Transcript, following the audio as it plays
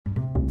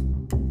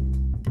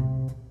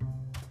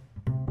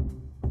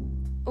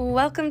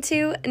Welcome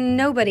to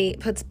Nobody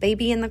Puts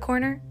Baby in the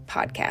Corner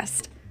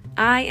podcast.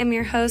 I am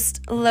your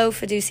host, Lo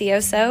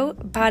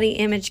Fiducioso, body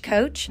image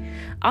coach,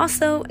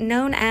 also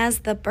known as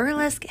the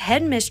burlesque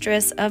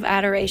headmistress of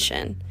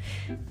adoration.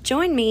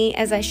 Join me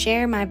as I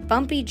share my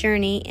bumpy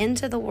journey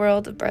into the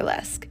world of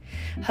burlesque,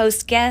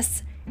 host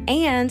guests,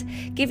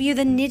 and give you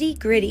the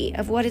nitty-gritty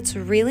of what it's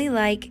really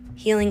like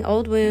healing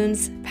old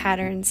wounds,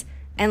 patterns,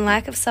 and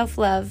lack of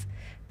self-love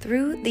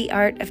through the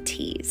art of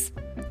tease.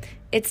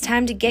 It's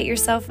time to get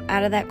yourself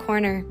out of that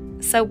corner.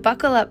 So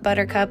buckle up,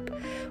 Buttercup.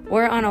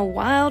 We're on a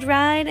wild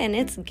ride and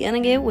it's gonna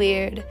get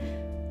weird.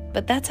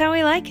 But that's how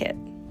we like it.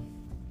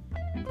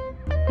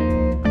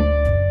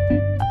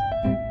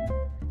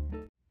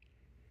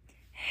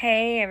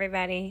 Hey,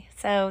 everybody.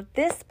 So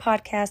this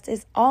podcast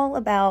is all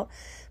about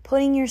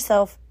putting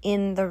yourself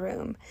in the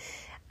room.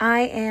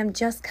 I am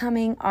just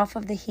coming off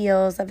of the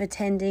heels of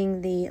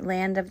attending the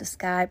Land of the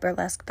Sky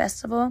Burlesque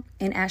Festival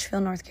in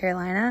Ashville, North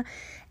Carolina.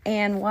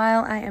 And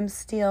while I am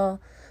still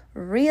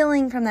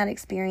reeling from that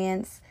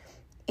experience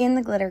in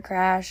the glitter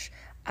crash,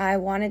 I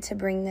wanted to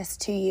bring this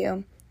to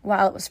you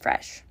while it was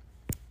fresh.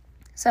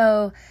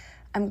 So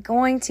I'm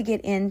going to get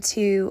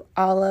into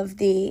all of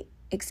the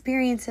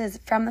experiences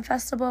from the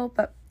festival,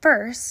 but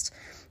first,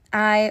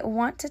 I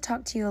want to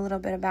talk to you a little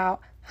bit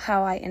about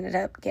how I ended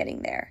up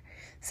getting there.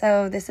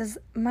 So this is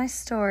my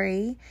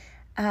story,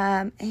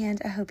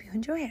 and I hope you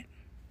enjoy it.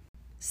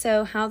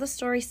 So how the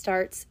story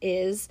starts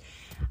is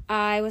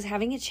I was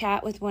having a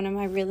chat with one of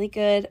my really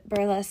good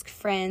burlesque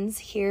friends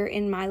here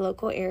in my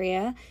local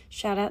area.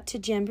 Shout out to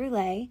Jen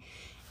Brule.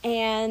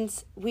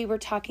 And we were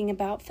talking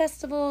about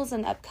festivals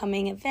and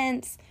upcoming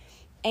events.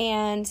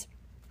 And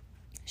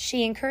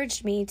she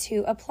encouraged me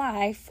to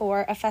apply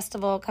for a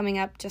festival coming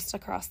up just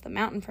across the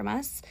mountain from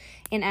us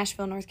in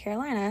Asheville, North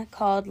Carolina,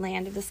 called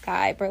Land of the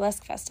Sky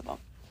Burlesque Festival.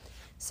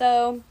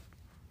 So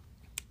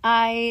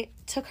I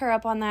took her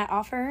up on that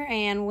offer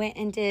and went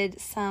and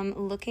did some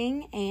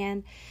looking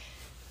and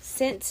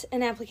sent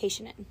an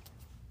application in.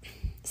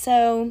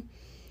 So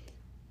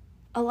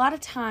a lot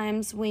of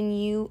times when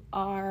you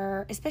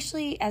are,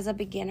 especially as a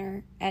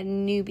beginner, a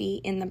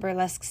newbie in the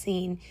burlesque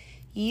scene,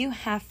 you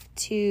have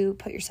to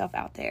put yourself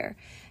out there.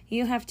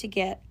 You have to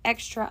get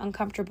extra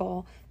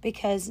uncomfortable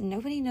because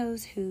nobody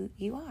knows who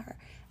you are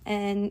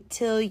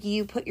until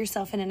you put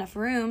yourself in enough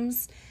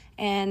rooms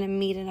and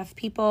meet enough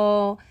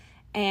people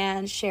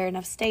and share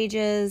enough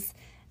stages,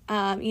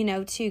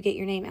 to get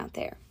your name out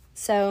there.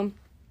 So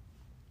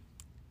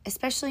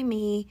especially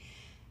me,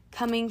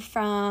 coming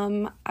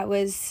from, I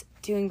was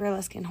doing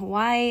burlesque in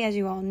Hawaii, as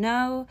you all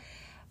know,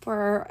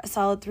 for a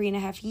solid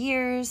 3.5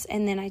 years,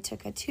 and then I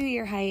took a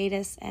 2-year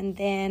hiatus, and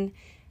then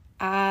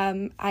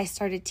I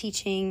started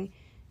teaching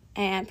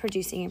and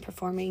producing and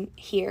performing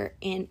here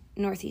in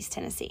Northeast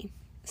Tennessee.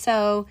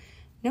 So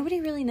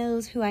nobody really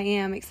knows who I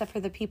am except for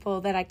the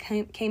people that I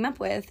came up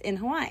with in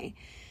Hawaii.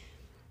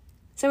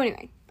 So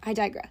anyway, I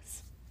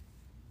digress.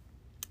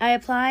 I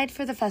applied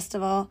for the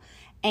festival,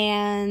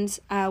 and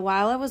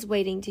while I was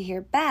waiting to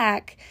hear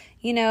back,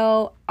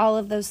 all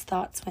of those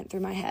thoughts went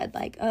through my head,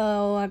 like,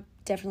 oh, I'm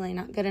definitely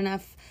not good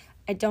enough.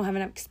 I don't have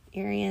enough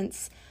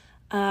experience,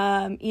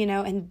 and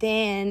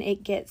then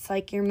it gets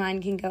like your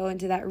mind can go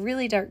into that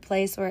really dark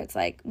place where it's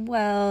like,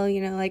 well,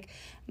 like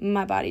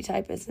my body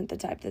type isn't the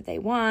type that they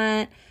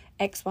want,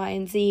 X, Y,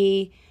 and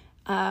Z.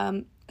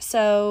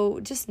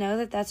 So just know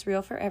that that's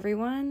real for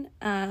everyone,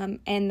 and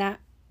that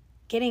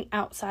getting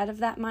outside of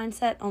that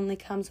mindset only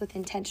comes with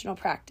intentional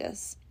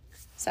practice.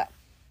 So,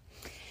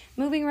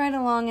 moving right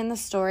along in the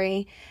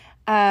story,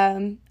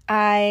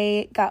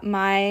 I got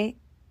my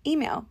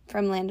email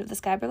from Land of the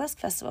Sky Burlesque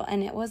Festival,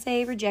 and it was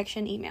a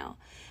rejection email.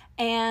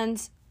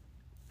 And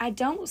I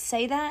don't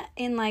say that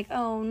in like,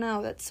 oh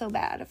no, that's so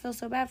bad. I feel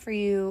so bad for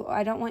you.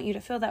 I don't want you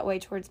to feel that way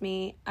towards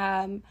me.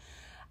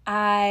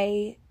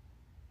 I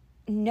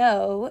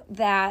know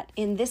that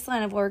in this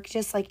line of work,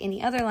 just like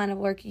any other line of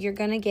work, you're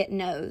going to get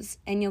no's,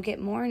 and you'll get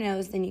more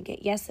no's than you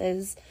get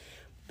yeses.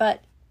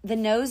 But the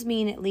no's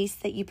mean at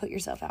least that you put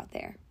yourself out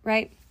there,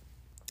 right?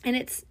 And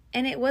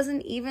it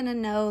wasn't even a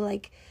no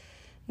like,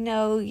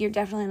 no, you're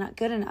definitely not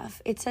good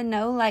enough. It's a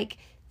no like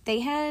they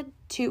had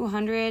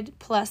 200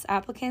 plus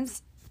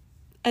applicants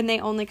and they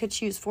only could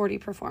choose 40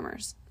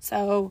 performers.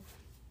 So,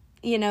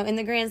 in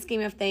the grand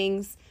scheme of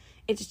things,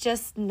 it's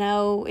just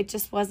no, it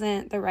just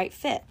wasn't the right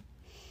fit.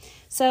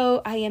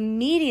 So I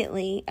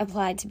immediately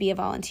applied to be a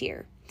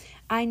volunteer.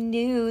 I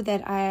knew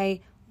that I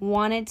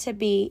wanted to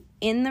be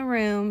in the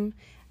room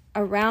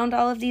around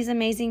all of these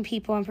amazing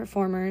people and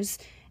performers,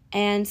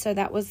 and so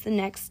that was the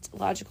next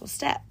logical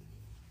step.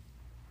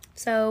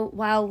 So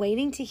while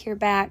waiting to hear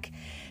back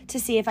to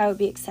see if I would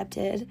be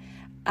accepted,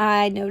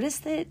 I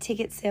noticed that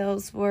ticket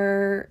sales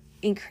were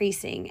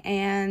increasing,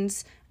 and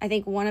I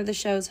think one of the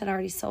shows had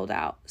already sold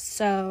out.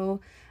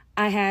 So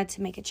I had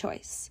to make a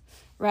choice.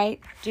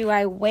 Right? Do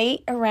I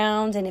wait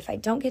around, and if I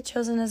don't get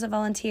chosen as a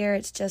volunteer,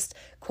 it's just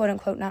quote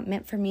unquote not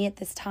meant for me at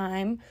this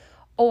time?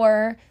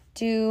 Or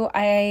do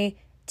I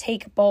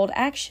take bold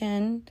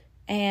action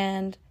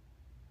and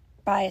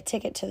buy a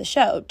ticket to the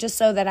show, just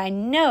so that I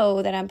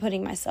know that I'm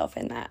putting myself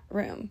in that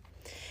room.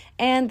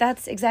 And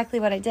that's exactly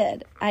what I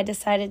did. I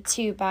decided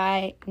to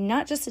buy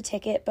not just a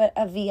ticket, but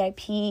a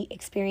VIP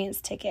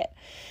experience ticket,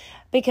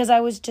 because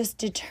I was just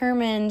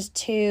determined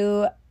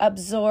to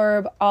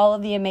absorb all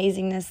of the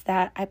amazingness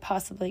that I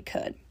possibly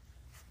could.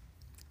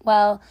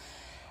 Well,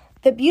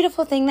 the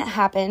beautiful thing that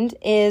happened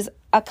is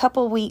a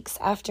couple weeks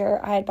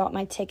after I had bought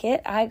my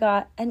ticket, I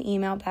got an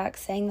email back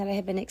saying that I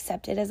had been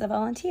accepted as a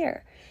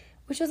volunteer,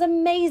 which was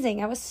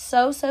amazing. I was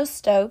so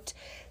stoked,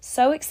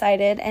 so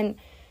excited. And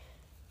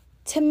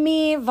to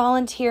me,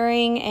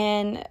 volunteering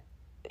and,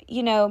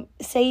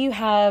 say you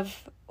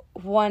have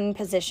one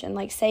position,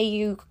 like say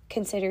you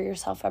consider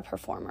yourself a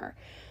performer,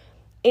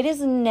 it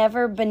is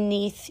never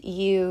beneath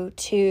you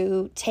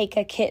to take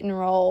a kitten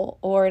role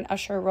or an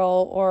usher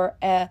role or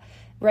a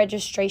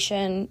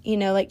registration,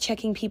 like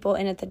checking people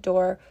in at the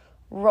door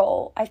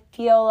role. I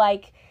feel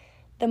like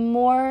the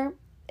more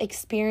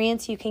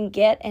experience you can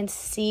get and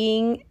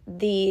seeing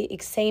the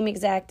same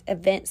exact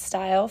event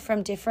style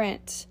from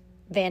different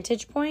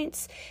vantage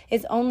points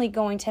is only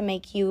going to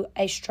make you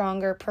a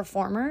stronger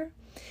performer.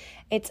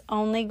 It's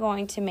only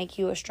going to make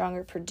you a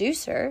stronger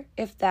producer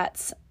if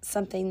that's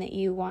something that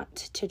you want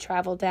to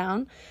travel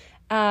down.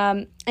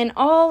 And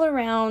all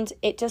around,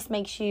 it just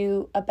makes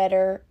you a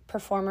better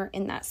performer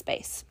in that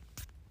space.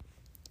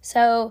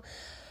 So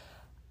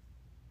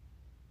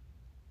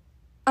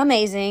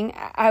amazing.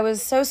 I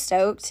was so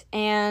stoked.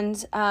 And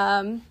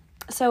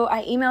so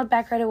I emailed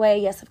back right away.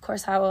 Yes, of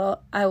course, I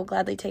will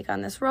gladly take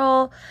on this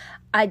role.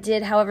 I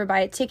did, however, buy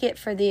a ticket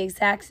for the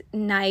exact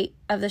night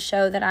of the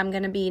show that I'm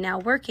going to be now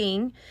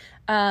working.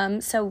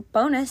 So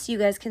bonus, you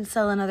guys can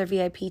sell another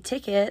VIP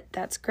ticket.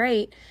 That's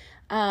great.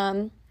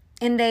 And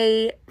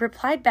they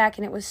replied back,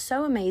 and it was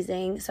so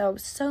amazing. So I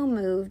was so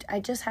moved. I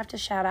just have to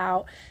shout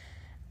out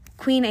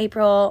Queen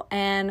April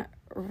and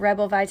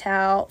Rebel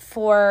Vital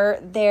for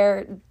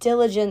their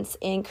diligence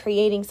in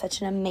creating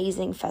such an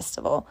amazing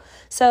festival.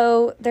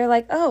 So they're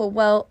like, oh,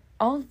 well,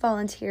 all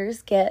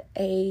volunteers get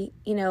a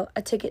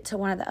ticket to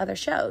one of the other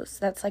shows.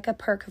 That's like a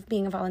perk of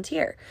being a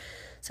volunteer.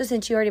 So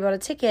since you already bought a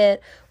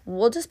ticket,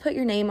 we'll just put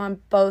your name on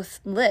both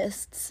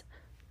lists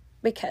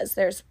because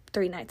there's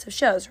 3 nights of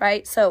shows,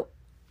 right? So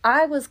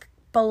I was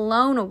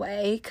blown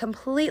away,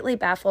 completely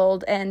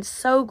baffled, and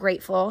so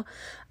grateful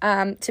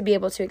to be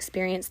able to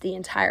experience the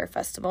entire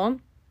festival.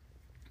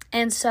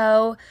 And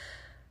so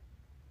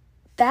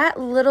that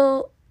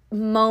little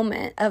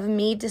moment of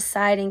me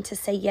deciding to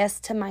say yes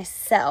to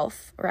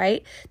myself,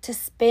 right? To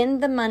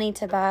spend the money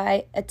to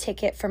buy a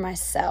ticket for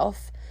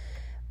myself,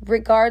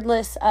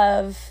 regardless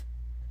of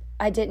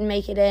I didn't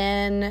make it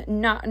in,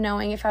 not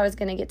knowing if I was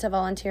going to get to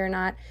volunteer or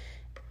not,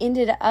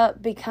 ended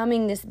up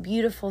becoming this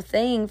beautiful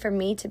thing for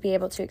me to be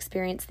able to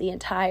experience the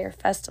entire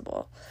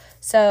festival.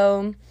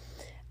 So,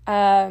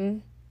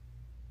 I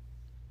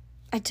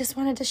just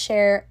wanted to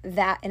share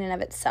that in and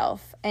of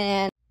itself.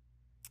 And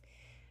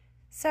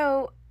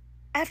so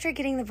after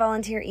getting the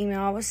volunteer email,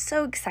 I was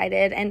so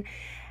excited, and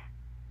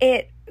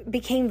it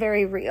became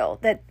very real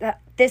that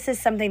this is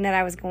something that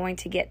I was going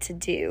to get to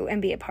do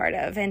and be a part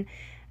of. And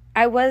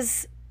I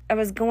was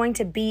going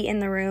to be in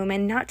the room,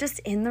 and not just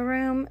in the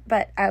room,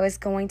 but I was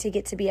going to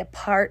get to be a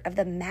part of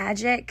the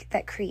magic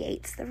that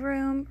creates the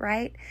room,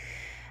 right?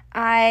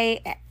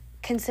 I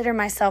consider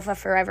myself a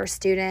forever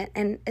student,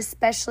 and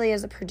especially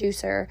as a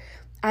producer,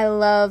 I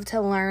love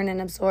to learn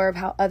and absorb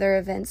how other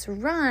events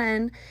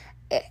run.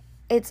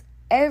 It's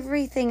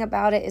everything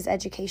about it is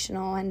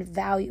educational and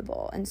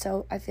valuable, and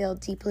so I feel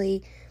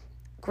deeply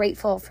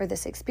grateful for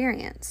this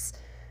experience.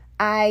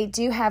 I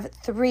do have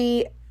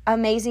 3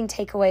 amazing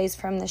takeaways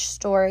from this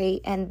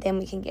story, and then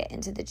we can get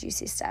into the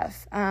juicy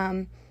stuff.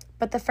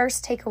 But the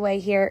first takeaway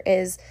here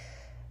is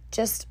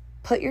just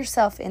put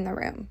yourself in the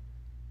room.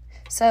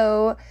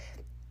 So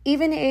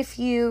even if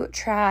you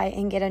try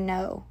and get a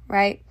no,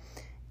 right,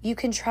 you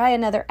can try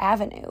another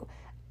avenue.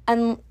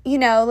 And,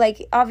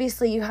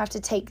 obviously you have to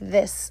take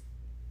this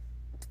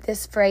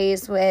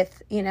phrase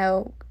with,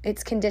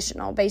 it's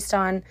conditional based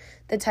on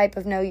the type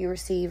of no you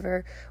receive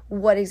or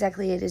what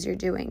exactly it is you're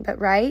doing. But,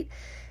 right,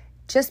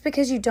 just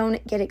because you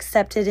don't get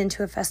accepted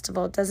into a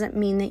festival doesn't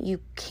mean that you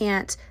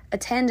can't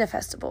attend a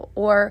festival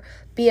or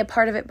be a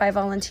part of it by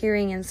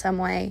volunteering in some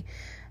way.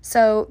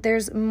 So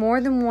there's more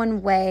than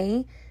one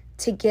way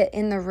to get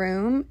in the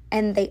room,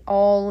 and they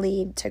all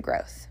lead to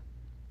growth.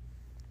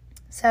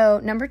 So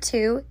number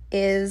 2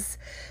 is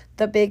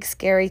the big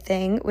scary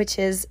thing, which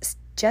is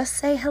just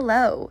say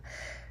hello.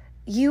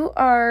 You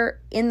are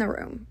in the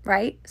room,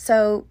 right?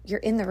 So you're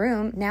in the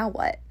room, now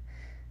what?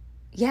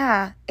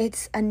 Yeah,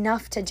 it's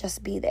enough to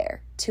just be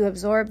there, to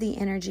absorb the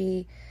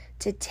energy,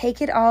 to take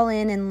it all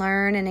in and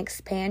learn and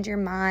expand your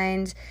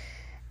mind.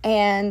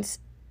 And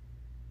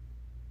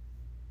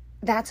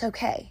that's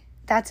okay.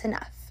 That's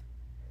enough.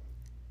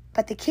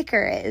 But the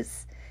kicker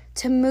is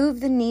to move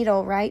the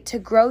needle, right? To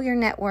grow your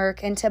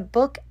network and to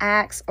book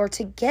acts or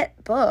to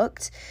get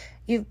booked,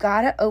 you've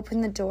got to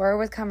open the door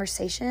with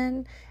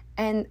conversation,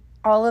 and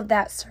all of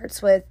that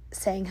starts with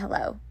saying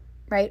hello,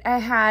 right? I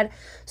had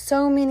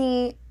so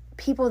many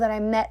people that I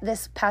met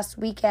this past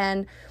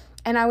weekend,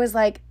 and I was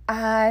like,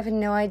 I have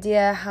no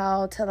idea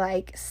how to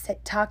like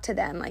talk to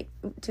them. Like,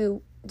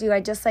 do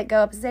I just like go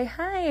up and say,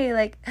 hi,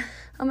 like,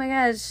 oh my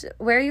gosh,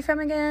 where are you from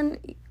again?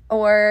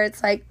 Or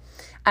it's like,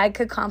 I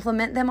could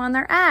compliment them on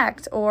their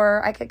act,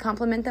 or I could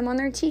compliment them on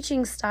their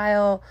teaching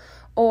style,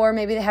 or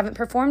maybe they haven't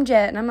performed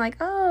yet. And I'm like,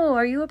 oh,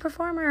 are you a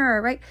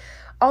performer? Right?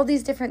 All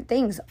these different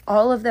things.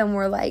 All of them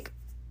were like,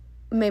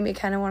 made me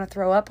kind of want to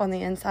throw up on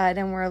the inside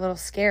and were a little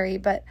scary.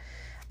 But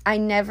I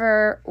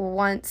never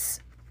once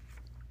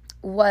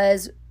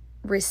was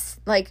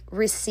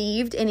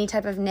received any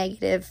type of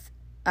negative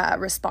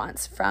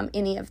response from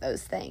any of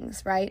those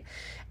things, right?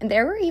 And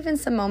there were even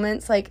some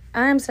moments, like,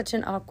 I'm such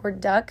an awkward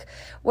duck,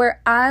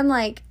 where I'm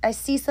like, I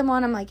see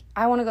someone, I'm like,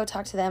 I want to go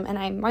talk to them, and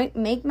I might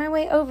make my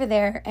way over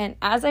there, and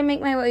as I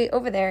make my way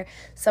over there,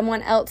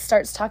 someone else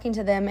starts talking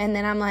to them, and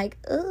then I'm like,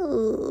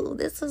 oh,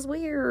 this is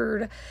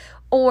weird.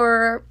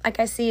 Or, like,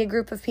 I see a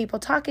group of people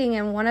talking,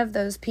 and one of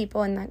those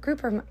people in that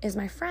group is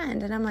my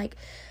friend, and I'm like,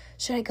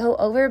 should I go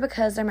over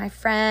because they're my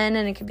friend?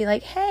 And it could be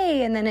like,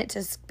 hey, and then it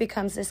just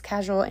becomes this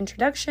casual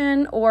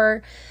introduction.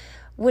 Or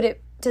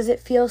does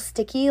it feel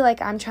sticky,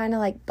 like I'm trying to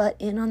like butt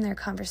in on their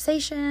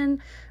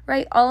conversation,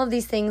 right? All of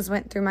these things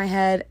went through my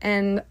head,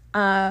 and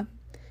I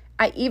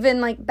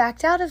even like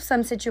backed out of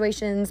some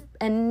situations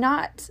and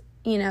not,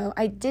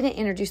 I didn't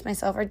introduce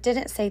myself or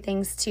didn't say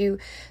things to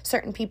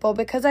certain people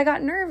because I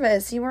got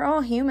nervous. You were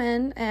all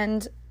human,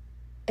 and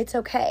it's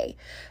okay.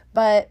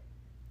 But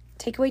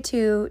takeaway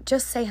 2,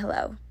 just say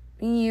hello.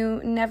 You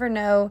never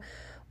know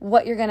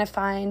what you're going to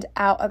find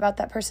out about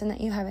that person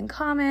that you have in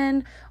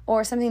common,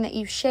 or something that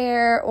you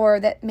share, or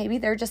that maybe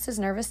they're just as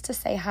nervous to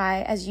say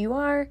hi as you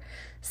are.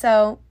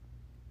 So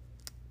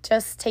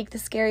just take the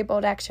scary,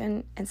 bold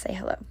action and say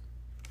hello.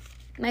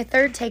 My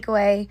third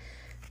takeaway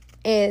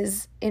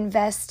is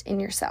invest in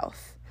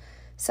yourself.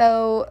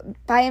 So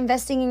by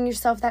investing in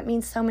yourself, that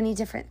means so many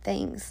different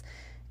things.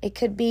 It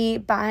could be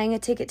buying a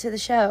ticket to the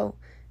show.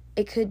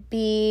 It could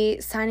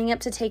be signing up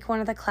to take one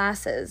of the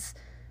classes.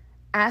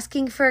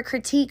 Asking for a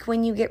critique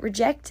when you get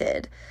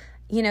rejected.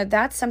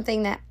 That's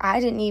something that I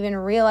didn't even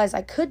realize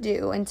I could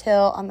do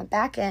until on the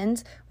back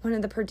end, one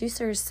of the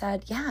producers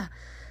said, yeah,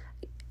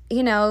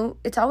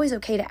 it's always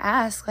okay to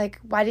ask, like,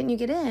 why didn't you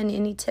get in?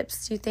 Any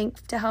tips do you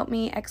think to help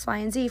me X, Y,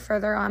 and Z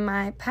further on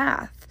my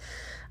path?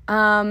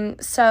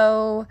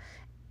 So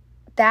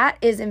that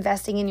is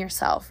investing in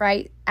yourself,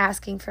 right?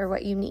 Asking for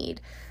what you need.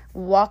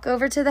 Walk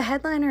over to the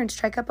headliner and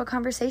strike up a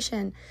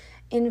conversation.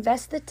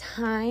 Invest the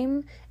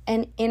time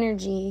and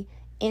energy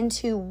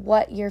into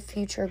what your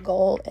future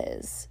goal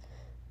is,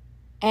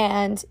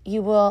 and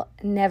you will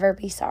never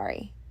be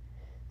sorry.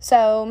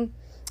 So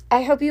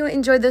I hope you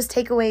enjoyed those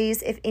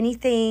takeaways. If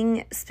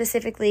anything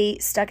specifically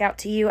stuck out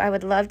to you, I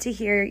would love to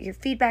hear your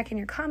feedback and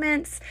your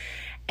comments.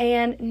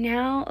 And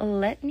now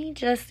let me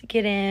just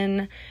get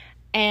in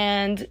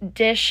and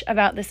dish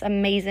about this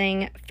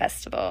amazing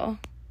festival.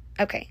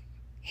 Okay,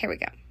 here we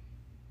go.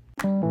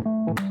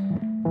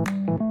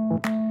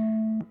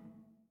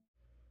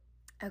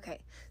 Okay,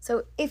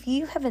 so if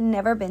you have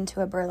never been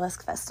to a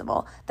burlesque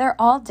festival, they're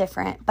all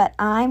different, but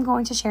I'm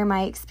going to share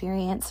my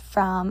experience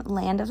from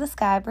Land of the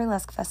Sky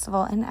Burlesque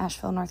Festival in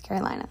Ashville, North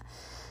Carolina.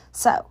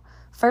 So,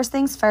 first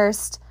things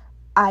first,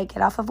 I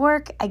get off of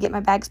work, I get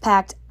my bags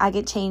packed, I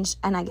get changed,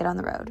 and I get on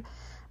the road.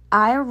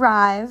 I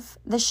arrive,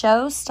 the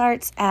show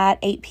starts at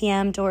 8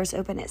 p.m., doors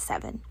open at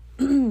 7.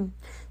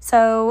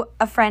 So,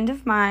 a friend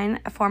of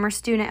mine, a former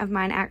student of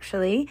mine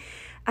actually,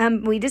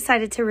 we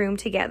decided to room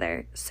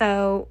together.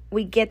 So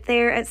we get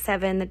there at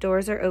 7. The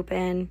doors are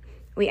open.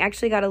 We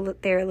actually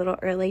got there a little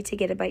early to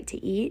get a bite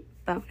to eat.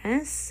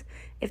 Bonus.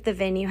 If the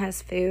venue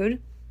has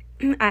food,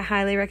 I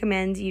highly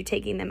recommend you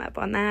taking them up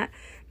on that,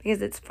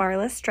 because it's far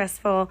less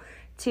stressful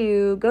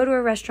to go to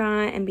a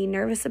restaurant and be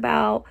nervous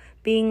about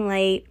being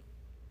late.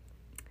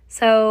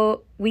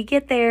 So we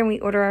get there and we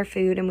order our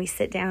food and we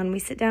sit down. We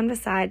sit down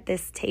beside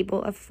this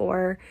table of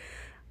 4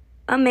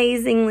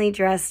 amazingly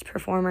dressed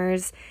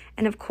performers,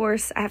 and of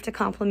course I have to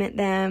compliment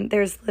them.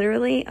 There's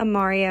literally a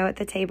Mario at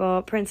the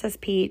table, Princess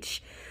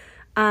Peach,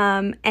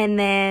 and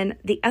then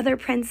the other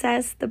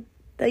princess,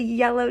 the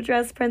yellow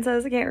dress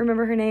princess, I can't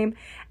remember her name,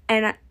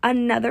 and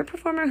another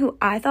performer who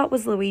I thought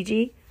was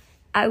Luigi.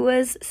 I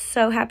was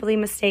so happily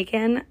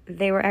mistaken.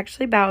 They were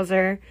actually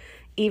Bowser.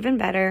 Even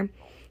better.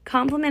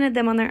 Complimented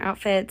them on their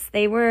outfits.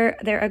 They're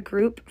a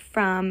group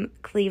from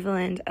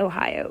Cleveland,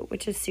 Ohio,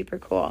 which is super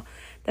cool.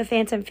 The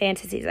Phantom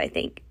Fantasies, I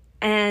think.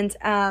 And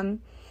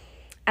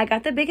I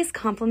got the biggest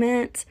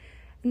compliment,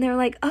 and they were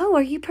like, oh,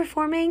 are you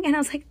performing? And I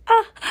was like,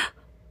 oh,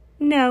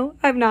 no,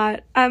 I'm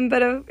not.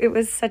 But it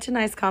was such a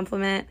nice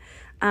compliment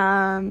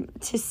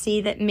to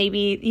see that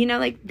maybe,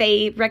 like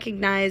they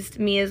recognized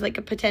me as like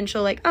a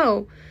potential, like,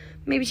 oh,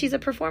 maybe she's a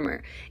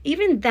performer.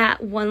 Even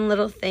that one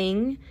little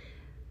thing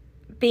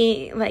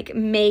being like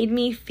made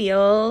me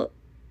feel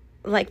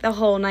like the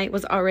whole night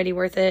was already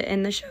worth it,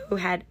 and the show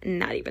had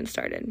not even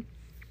started.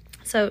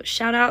 So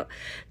shout out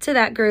to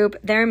that group.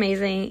 They're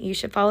amazing. You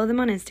should follow them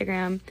on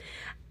Instagram.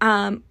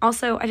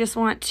 Also, I just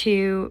want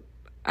to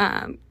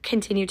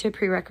continue to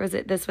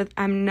prerequisite this with.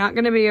 I'm not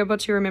going to be able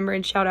to remember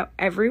and shout out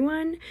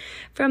everyone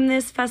from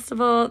this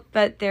festival,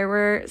 but there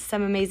were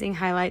some amazing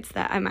highlights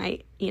that I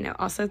might,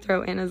 also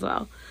throw in as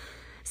well.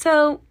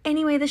 So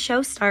anyway, the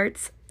show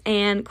starts,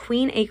 and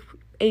Queen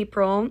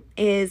April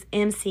is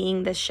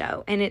emceeing the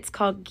show, and it's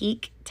called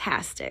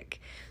Geek-tastic.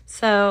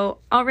 So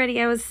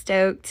already I was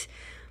stoked.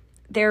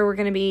 There were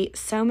going to be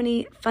so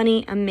many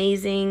funny,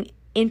 amazing,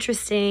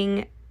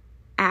 interesting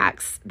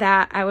acts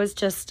that I was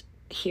just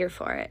here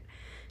for it.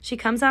 She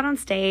comes out on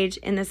stage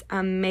in this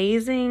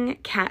amazing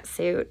cat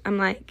suit. I'm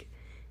like,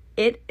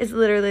 it is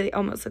literally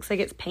almost looks like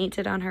it's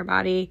painted on her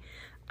body.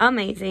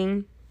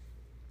 Amazing.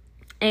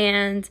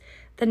 And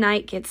the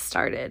night gets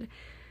started.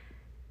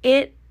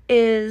 It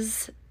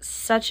is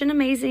such an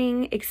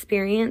amazing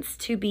experience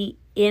to be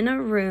in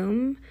a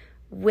room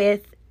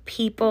with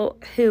people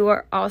who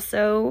are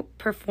also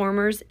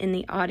performers in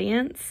the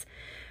audience,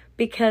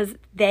 because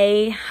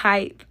they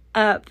hype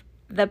up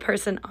the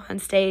person on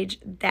stage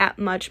that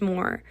much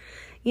more.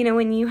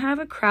 When you have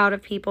a crowd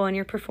of people and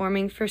you're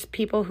performing for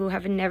people who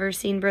have never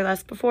seen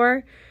burlesque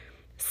before,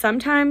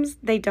 sometimes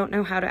they don't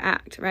know how to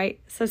act, right?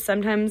 So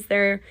sometimes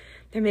they're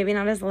maybe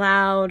not as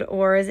loud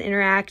or as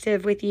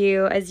interactive with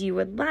you as you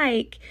would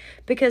like,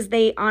 because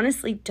they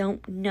honestly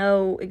don't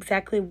know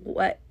exactly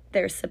what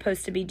they're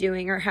supposed to be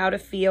doing or how to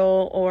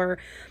feel, or,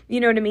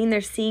 you know what I mean?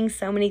 They're seeing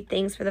so many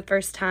things for the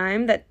first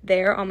time that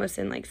they're almost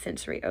in like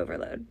sensory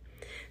overload.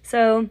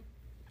 So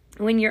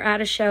when you're at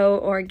a show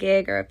or a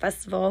gig or a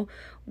festival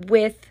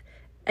with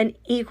an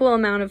equal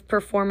amount of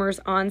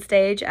performers on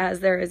stage as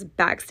there is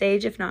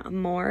backstage, if not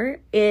more,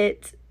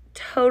 it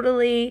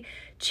totally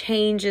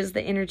changes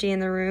the energy in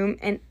the room,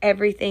 and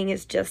everything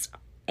is just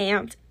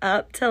amped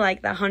up to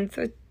like the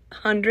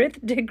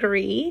 100th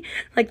degree,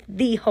 like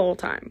the whole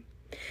time.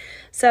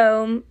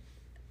 So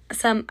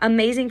some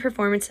amazing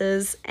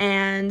performances,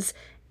 and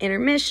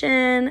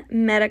intermission,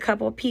 met a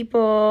couple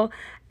people,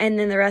 and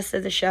then the rest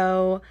of the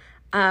show.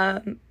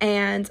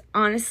 And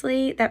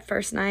honestly, that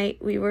first night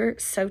we were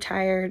so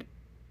tired.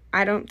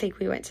 I don't think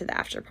we went to the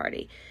after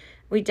party.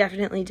 We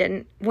definitely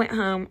didn't. Went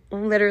home,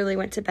 literally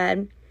went to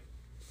bed.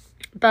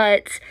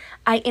 But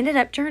I ended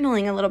up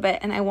journaling a little bit,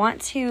 and I'm going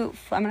to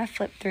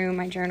flip through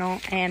my journal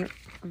and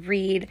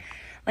read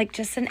like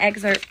just an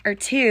excerpt or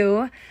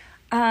two,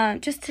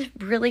 just to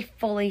really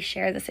fully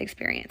share this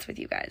experience with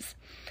you guys.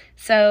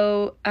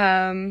 So,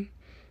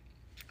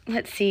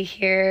 let's see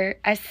here.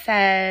 I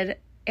said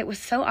it was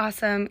so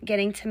awesome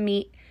getting to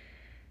meet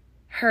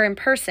her in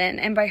person.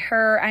 And by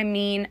her, I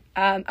mean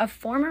a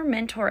former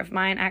mentor of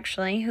mine,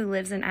 actually, who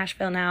lives in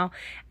Ashville now.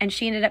 And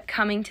she ended up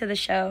coming to the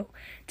show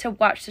to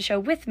watch the show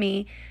with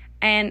me.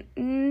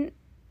 And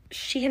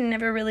she had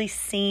never really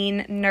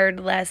seen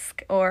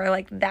nerdlesque or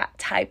like that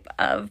type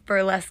of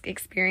burlesque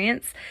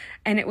experience.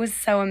 And it was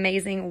so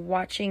amazing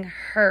watching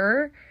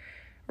her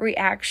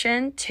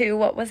reaction to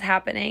what was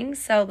happening.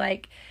 So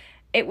like,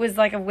 it was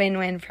like a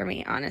win-win for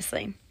me,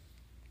 honestly.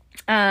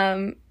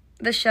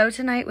 The show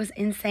tonight was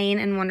insane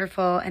and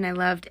wonderful, and I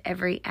loved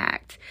every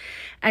act.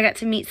 I got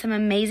to meet some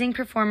amazing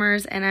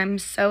performers, and I'm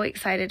so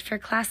excited for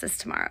classes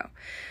tomorrow.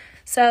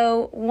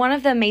 So one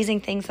of the amazing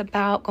things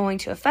about going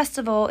to a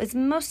festival is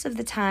most of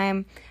the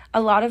time,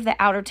 a lot of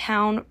the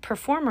out-of-town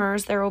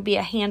performers, there will be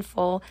a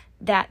handful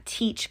that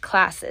teach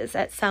classes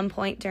at some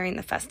point during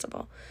the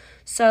festival.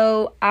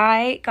 So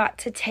I got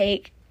to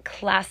take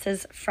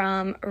classes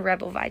from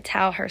Rebel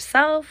Vitale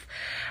herself.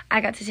 I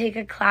got to take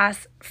a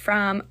class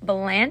from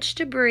Blanche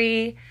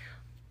Debris.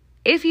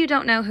 If you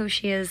don't know who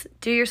she is,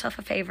 do yourself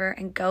a favor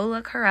and go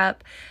look her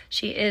up.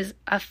 She is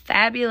a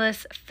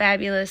fabulous,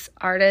 fabulous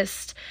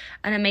artist,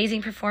 an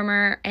amazing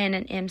performer, and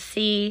an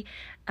MC,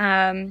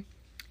 and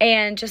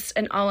just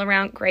an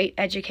all-around great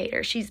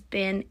educator. She's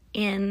been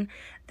in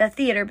the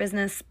theater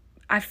business,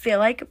 I feel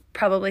like,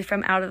 probably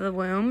from out of the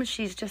womb.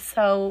 She's just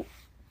so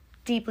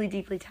deeply,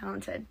 deeply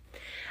talented.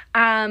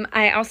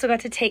 I also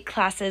got to take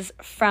classes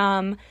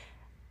from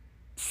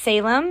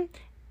Salem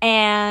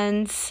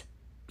and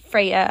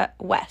Freya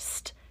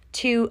West,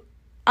 two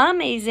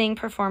amazing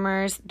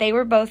performers. They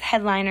were both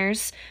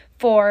headliners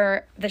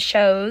for the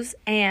shows,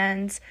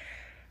 and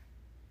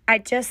I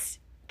just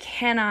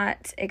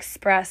cannot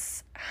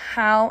express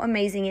how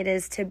amazing it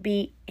is to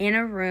be in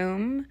a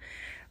room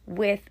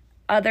with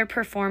other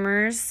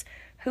performers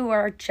who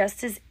are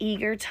just as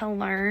eager to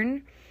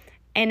learn.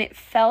 And it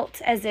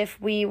felt as if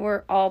we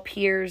were all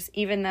peers,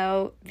 even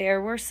though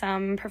there were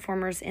some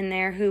performers in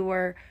there who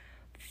were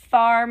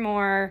far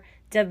more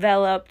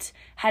developed,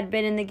 had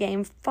been in the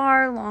game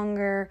far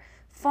longer,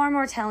 far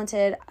more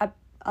talented,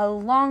 a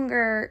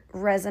longer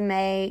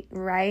resume,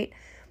 right?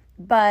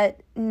 But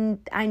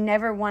I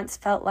never once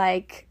felt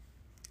like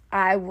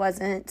I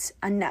wasn't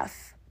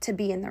enough to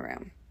be in the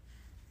room.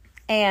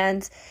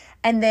 And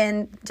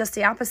then just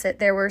the opposite,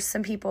 there were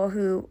some people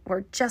who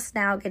were just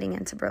now getting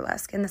into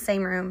burlesque in the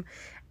same room,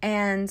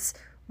 and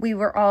we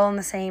were all on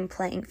the same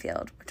playing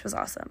field, which was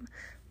awesome.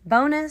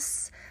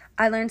 Bonus,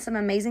 I learned some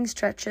amazing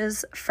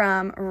stretches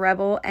from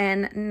Rebel,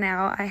 and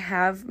now I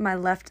have my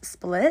left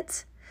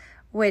split,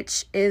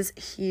 which is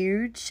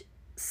huge.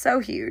 so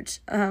huge.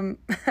 I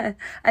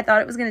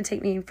thought it was going to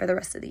take me for the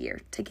rest of the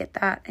year to get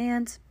that,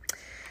 and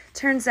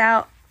turns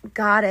out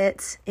got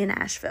it in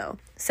Ashville.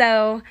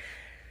 So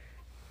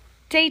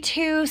day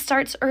 2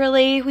 starts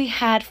early. We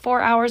had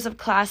 4 hours of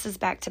classes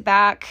back to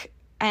back,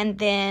 and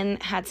then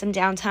had some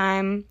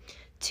downtime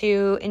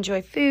to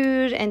enjoy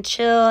food and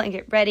chill and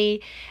get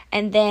ready.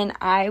 And then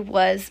I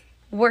was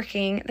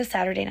working the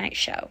Saturday night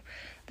show.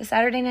 The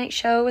Saturday night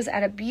show was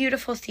at a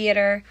beautiful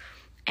theater,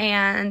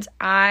 and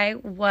I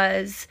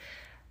was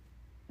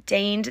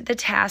deigned the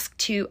task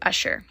to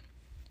usher,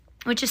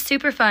 which is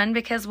super fun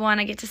because 1,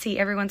 I get to see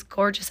everyone's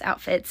gorgeous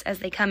outfits as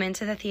they come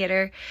into the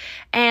theater,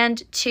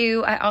 and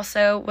 2, I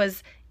also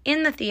was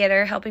in the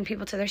theater helping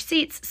people to their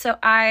seats, so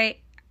I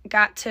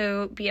got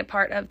to be a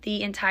part of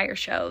the entire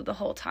show the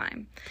whole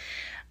time.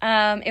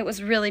 It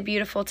was really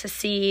beautiful to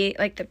see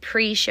like the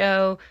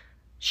pre-show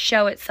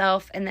show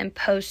itself, and then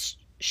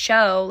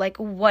post-show, like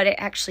what it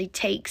actually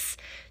takes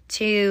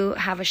to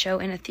have a show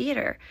in a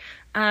theater.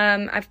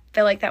 I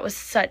feel like that was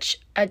such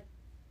a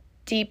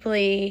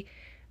deeply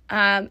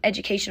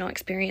educational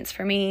experience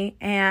for me,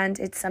 and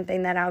it's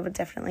something that I would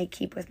definitely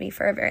keep with me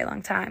for a very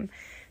long time.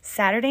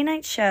 Saturday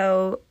night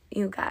show,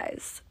 you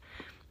guys,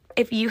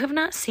 if you have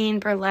not seen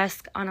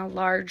burlesque on a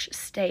large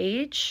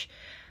stage,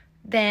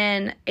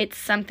 then it's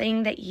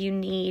something that you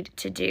need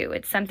to do.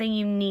 It's something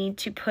you need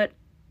to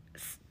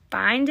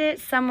find it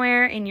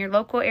somewhere in your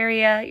local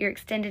area, your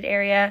extended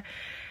area,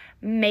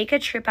 make a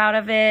trip out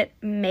of it,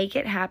 make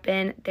it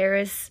happen. There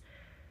is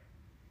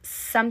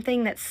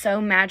something that's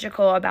so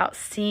magical about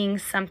seeing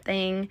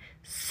something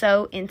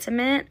so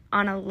intimate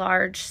on a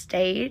large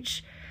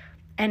stage,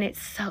 and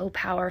it's so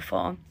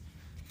powerful.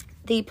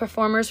 The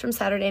performers from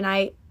Saturday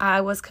night,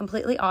 I was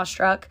completely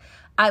awestruck.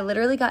 I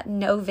literally got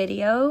no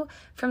video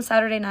from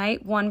Saturday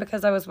night, 1,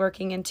 because I was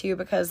working, and 2,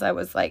 because I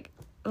was like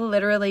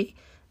literally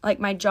like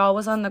my jaw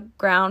was on the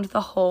ground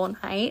the whole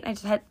night. I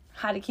just had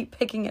to keep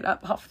picking it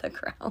up off the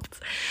ground.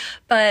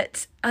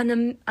 But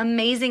an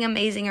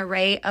amazing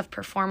array of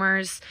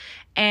performers.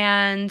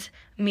 And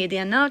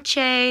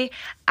Medianoche,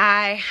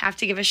 I have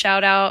to give a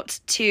shout out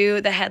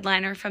to the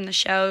headliner from the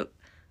show.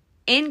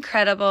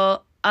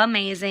 Incredible,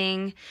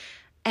 amazing.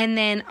 And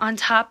then on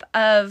top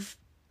of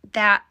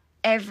that,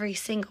 every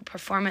single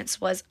performance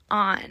was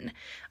on,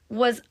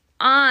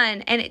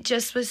 and it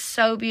just was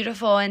so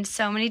beautiful, and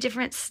so many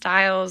different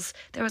styles.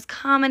 There was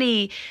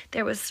comedy,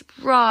 there was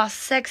raw,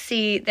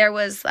 sexy, there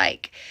was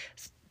like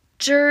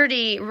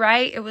dirty,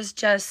 right? It was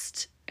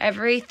just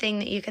everything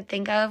that you could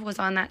think of was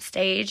on that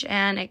stage,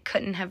 and it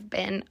couldn't have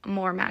been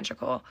more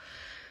magical.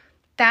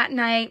 That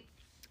night,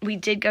 we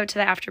did go to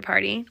the after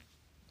party.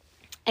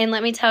 And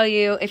let me tell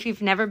you, if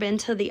you've never been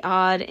to the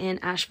Odd in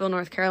Asheville,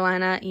 North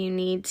Carolina, you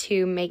need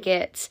to make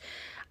it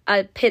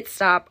a pit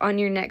stop on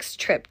your next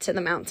trip to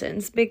the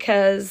mountains,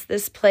 because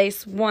this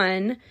place,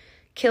 1,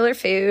 killer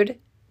food,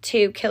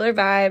 2, killer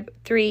vibe,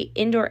 3,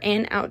 indoor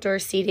and outdoor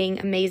seating,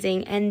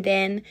 amazing. And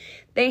then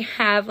they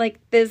have like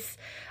this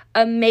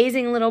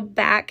amazing little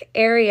back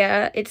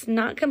area. It's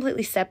not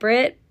completely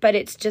separate, but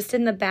it's just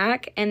in the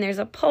back, and there's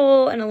a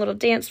pole and a little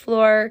dance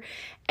floor,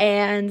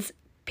 and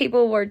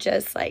people were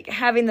just like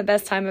having the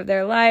best time of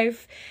their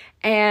life,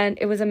 and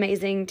it was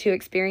amazing to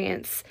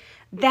experience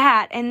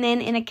that. And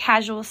then in a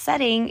casual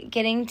setting,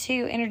 getting to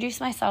introduce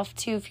myself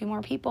to a few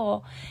more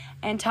people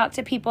and talk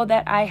to people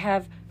that I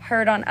have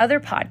heard on other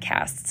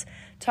podcasts,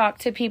 talk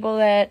to people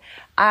that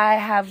I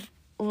have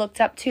looked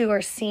up to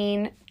or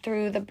seen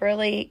through the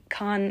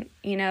BurlyCon,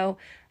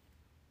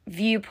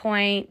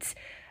 viewpoint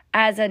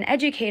as an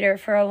educator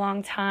for a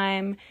long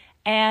time,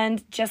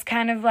 and just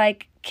kind of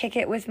like kick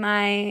it with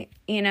my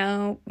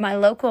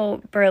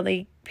local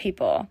Burly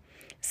people.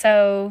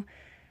 So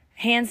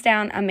hands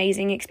down,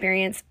 amazing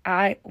experience.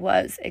 I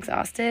was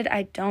exhausted.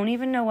 I don't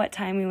even know what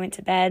time we went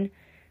to bed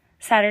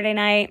Saturday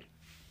night.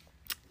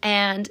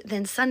 And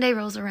then Sunday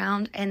rolls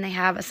around, and they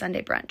have a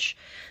Sunday brunch.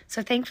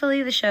 So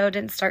thankfully the show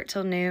didn't start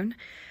till noon,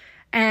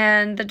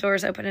 and the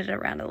doors opened at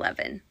around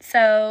 11.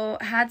 So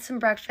had some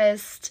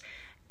breakfast,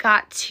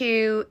 got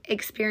to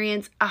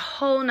experience a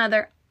whole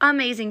nother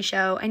amazing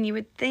show. And you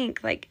would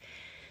think, like,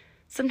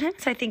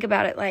 sometimes I think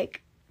about it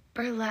like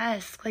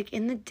burlesque, like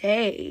in the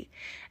day.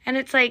 And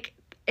it's like,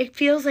 it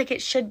feels like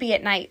it should be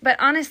at night. But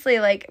honestly,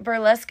 like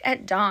burlesque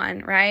at dawn,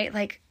 right?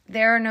 Like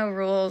there are no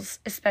rules,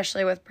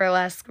 especially with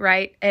burlesque,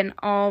 right? And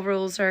all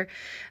rules are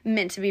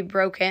meant to be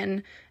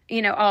broken,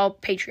 all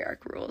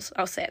patriarch rules.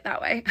 I'll say it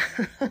that way.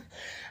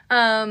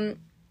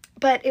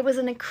 But it was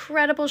an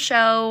incredible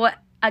show.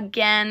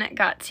 Again,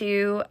 got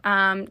to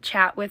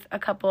chat with a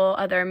couple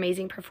other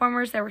amazing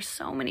performers. There were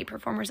so many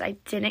performers I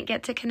didn't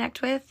get to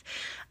connect with.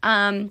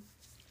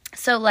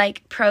 So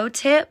like pro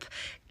tip,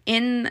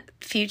 in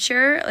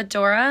future,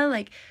 Adora,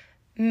 like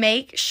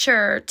make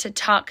sure to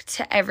talk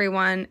to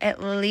everyone,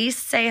 at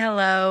least say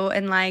hello,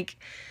 and like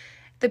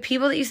the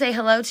people that you say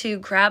hello to,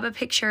 grab a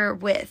picture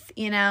with,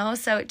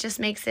 so it just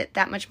makes it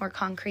that much more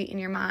concrete in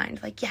your mind.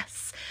 Like,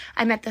 yes,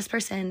 I met this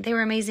person. They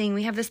were amazing.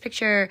 We have this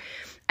picture.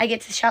 I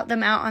get to shout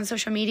them out on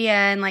social media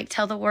and like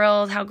tell the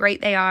world how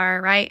great they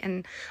are, right?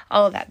 And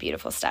all of that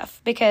beautiful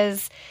stuff,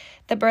 because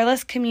the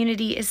burlesque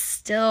community is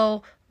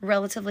still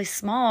relatively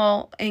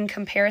small in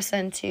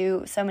comparison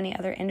to so many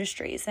other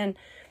industries.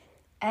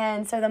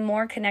 And so the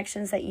more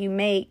connections that you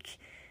make,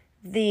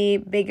 the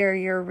bigger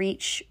your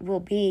reach will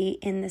be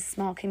in this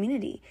small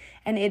community.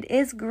 And it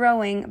is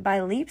growing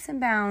by leaps and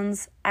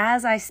bounds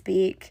as I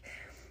speak.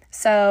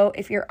 So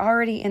if you're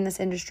already in this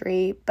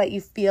industry, but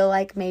you feel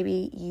like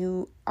maybe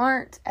you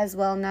aren't as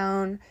well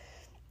known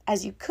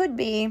as you could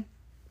be,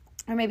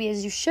 or maybe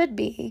as you should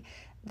be,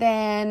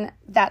 then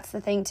that's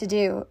the thing to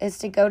do, is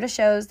to go to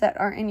shows that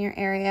aren't in your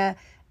area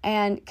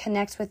and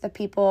connect with the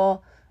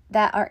people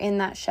that are in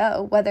that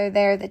show, whether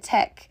they're the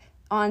tech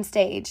on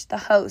stage, the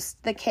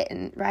host, the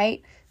kitten,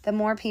 right? The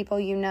more people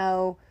you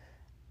know,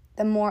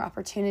 the more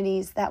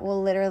opportunities that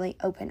will literally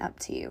open up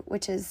to you,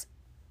 which is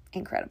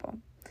incredible.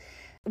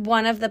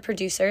 One of the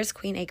producers,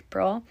 Queen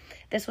April,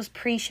 this was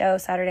pre-show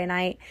Saturday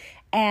night,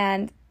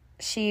 and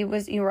you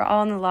were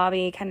all in the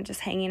lobby kind of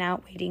just hanging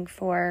out, waiting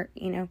for,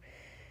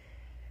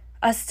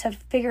 us to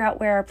figure out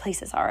where our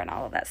places are and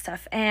all of that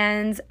stuff.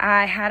 And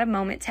I had a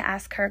moment to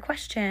ask her a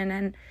question,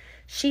 and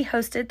she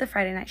hosted the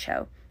Friday night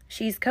show.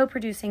 She's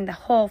co-producing the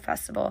whole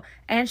festival,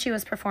 and she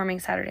was performing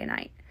Saturday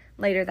night,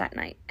 later that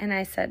night. And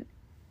I said,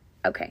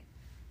 okay,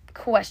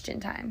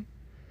 question time.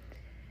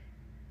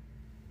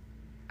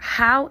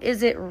 How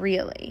is it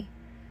really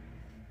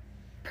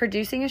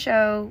producing a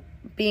show,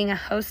 being a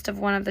host of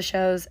one of the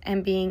shows,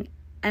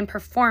 and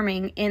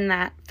performing in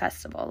that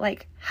festival?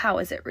 Like, how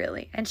is it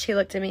really? And she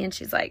looked at me and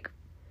she's like,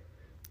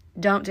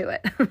 don't do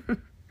it.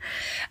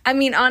 I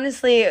mean,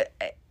 honestly,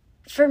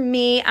 for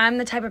me, I'm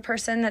the type of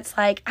person that's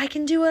like, I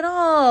can do it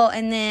all.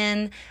 And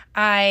then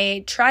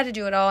I try to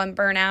do it all and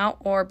burn out,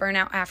 or burn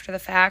out after the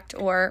fact,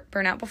 or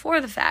burn out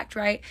before the fact,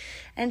 right?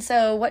 And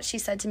so what she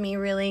said to me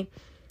really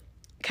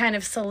kind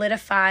of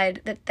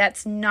solidified that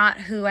that's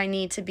not who I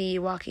need to be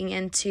walking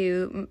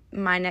into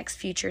my next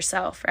future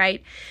self,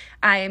 right?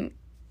 I'm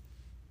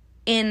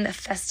in the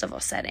festival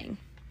setting.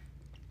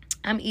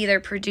 I'm either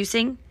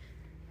producing,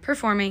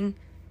 performing,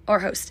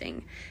 or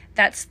hosting.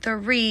 That's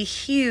 3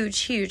 huge,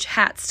 huge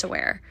hats to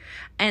wear.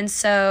 And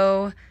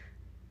so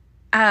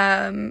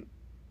I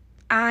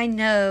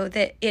know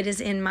that it is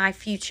in my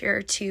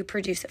future to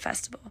produce a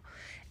festival.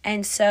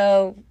 And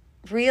so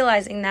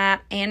realizing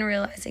that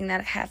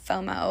I have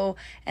FOMO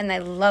and I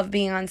love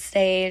being on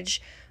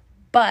stage,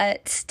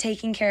 but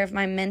taking care of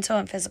my mental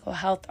and physical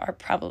health are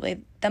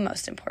probably the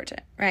most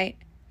important, right?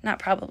 Not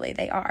probably,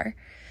 they are.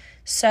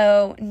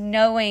 So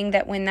knowing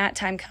that when that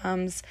time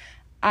comes,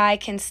 I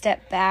can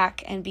step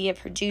back and be a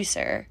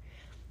producer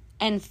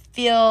and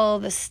fill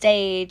the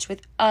stage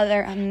with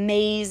other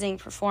amazing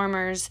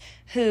performers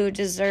who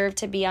deserve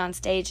to be on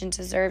stage and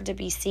deserve to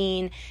be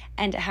seen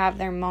and to have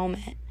their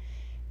moment.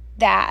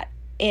 That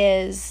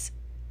is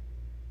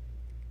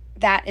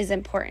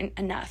important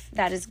enough.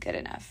 That is good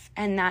enough.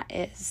 And that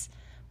is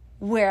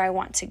where I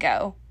want to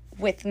go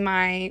with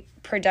my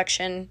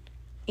production,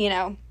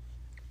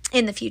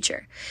 in the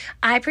future.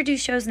 I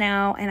produce shows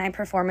now and I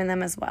perform in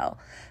them as well.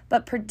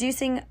 But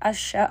producing a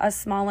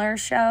smaller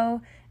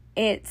show,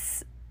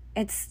 it's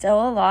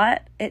still a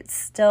lot. It's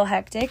still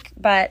hectic,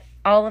 but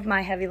all of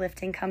my heavy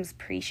lifting comes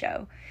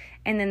pre-show.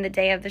 And then the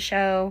day of the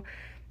show,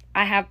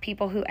 I have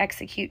people who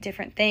execute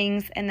different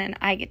things, and then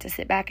I get to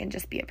sit back and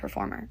just be a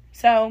performer.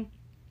 So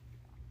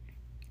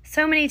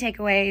many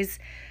takeaways,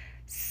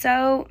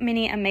 so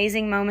many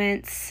amazing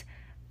moments.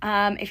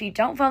 If you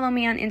don't follow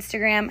me on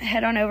Instagram,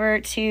 head on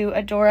over to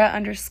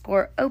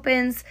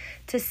Adora_Opens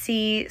to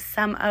see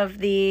some of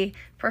the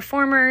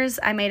performers.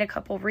 I made a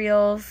couple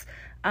reels.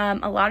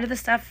 A lot of the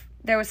stuff,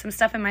 there was some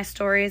stuff in my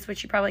stories,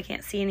 which you probably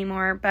can't see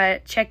anymore,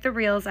 but check the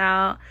reels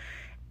out.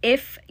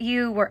 If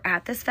you were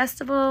at this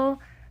festival,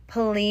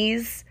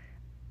 please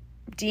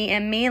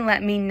DM me and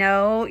let me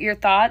know your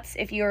thoughts.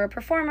 If you're a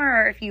performer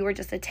or if you were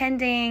just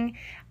attending,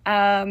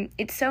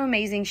 it's so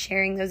amazing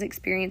sharing those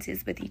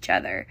experiences with each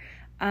other.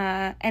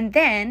 And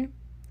then,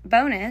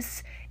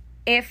 bonus,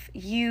 if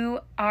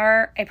you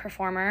are a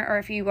performer or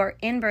if you are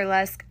in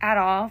burlesque at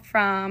all,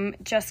 from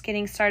just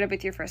getting started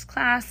with your first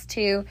class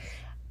to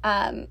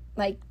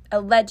like a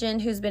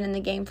legend who's been in the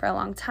game for a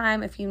long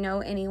time, if you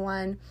know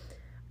anyone,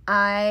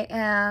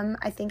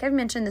 I think I've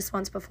mentioned this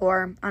once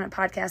before on a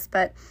podcast,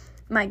 but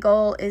my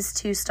goal is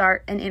to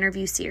start an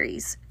interview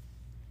series.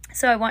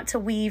 So I want to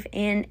weave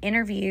in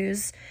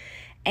interviews,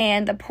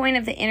 and the point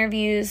of the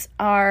interviews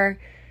are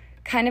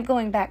kind of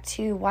going back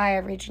to why I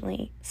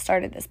originally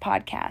started this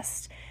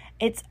podcast.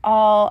 It's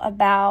all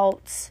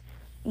about,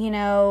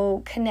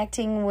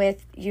 connecting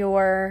with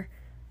your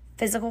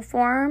physical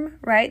form,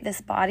 right?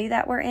 This body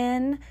that we're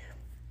in,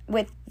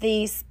 with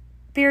the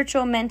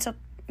spiritual, mental,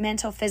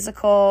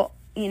 physical,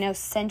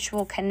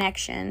 sensual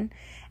connection,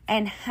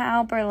 and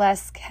how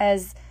burlesque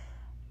has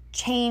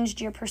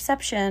changed your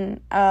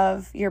perception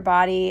of your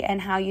body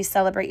and how you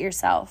celebrate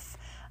yourself.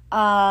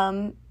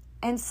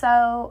 And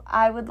so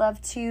I would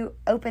love to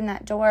open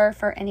that door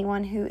for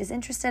anyone who is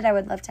interested. I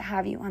would love to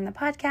have you on the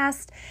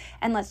podcast,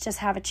 and let's just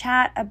have a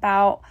chat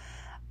about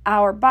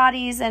our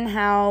bodies and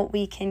how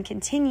we can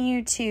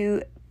continue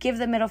to give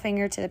the middle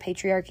finger to the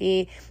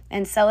patriarchy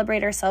and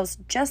celebrate ourselves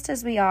just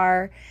as we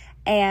are.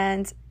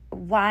 And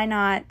why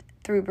not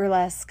through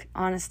burlesque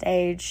on a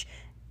stage,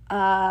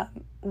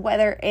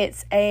 whether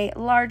it's a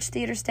large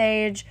theater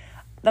stage,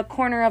 the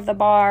corner of the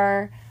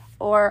bar,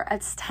 or a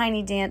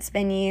tiny dance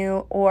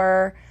venue,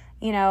 or,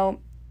 you know,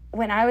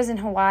 when I was in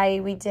Hawaii,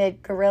 we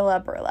did guerrilla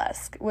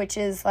burlesque, which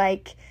is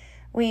like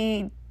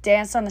we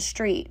danced on the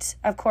street.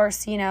 Of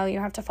course, you know, you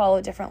have to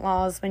follow different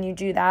laws when you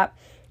do that,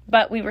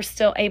 but we were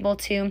still able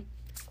to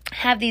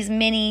have these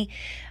mini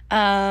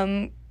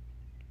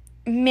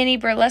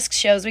burlesque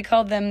shows. We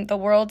called them the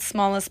world's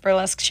smallest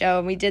burlesque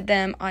show. We did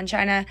them on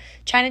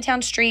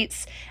Chinatown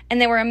streets, and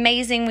they were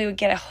amazing. We would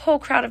get a whole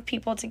crowd of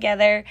people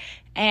together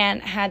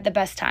and had the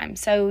best time.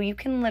 So you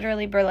can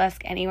literally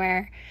burlesque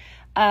anywhere.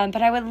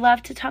 But I would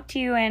love to talk to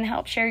you and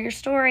help share your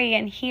story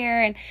and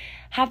hear and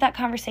have that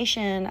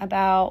conversation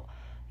about,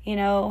 you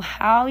know,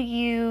 how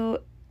you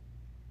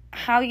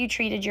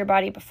treated your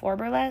body before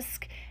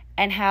burlesque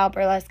and how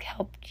burlesque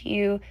helped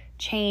you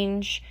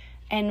change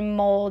and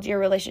mold your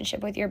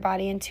relationship with your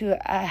body into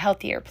a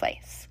healthier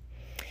place.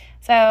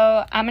 So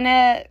I'm going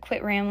to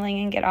quit rambling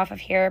and get off of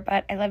here,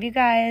 but I love you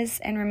guys,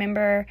 and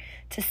remember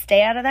to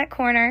stay out of that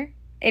corner.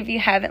 If you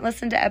haven't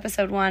listened to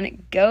episode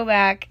 1, go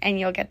back and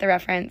you'll get the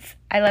reference.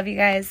 I love you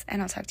guys,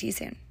 and I'll talk to you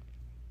soon.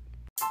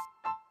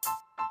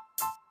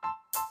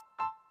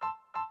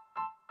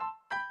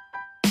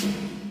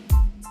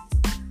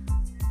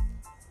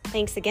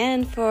 Thanks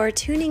again for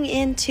tuning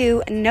in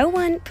to No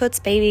One Puts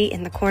Baby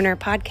in the Corner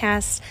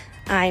podcast.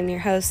 I'm your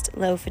host,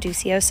 Lo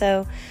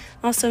Fiducioso,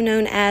 also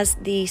known as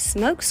the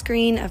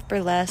smokescreen of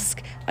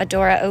burlesque,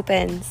 Adora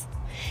Opens.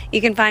 You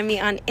can find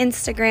me on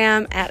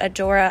Instagram at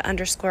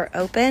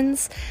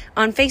Adora_Opens,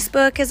 on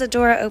Facebook as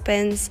Adora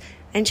Opens,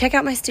 and check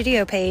out my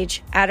studio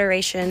page,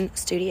 Adoration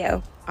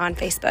Studio, on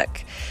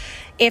Facebook.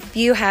 If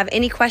you have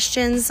any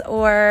questions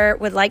or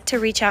would like to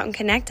reach out and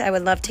connect, I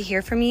would love to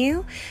hear from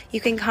you. You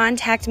can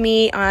contact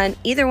me on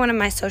either one of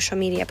my social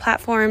media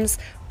platforms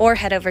or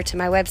head over to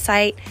my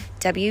website,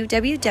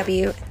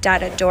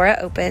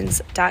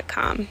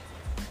 www.adoraopens.com.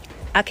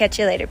 I'll catch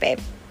you later, babe.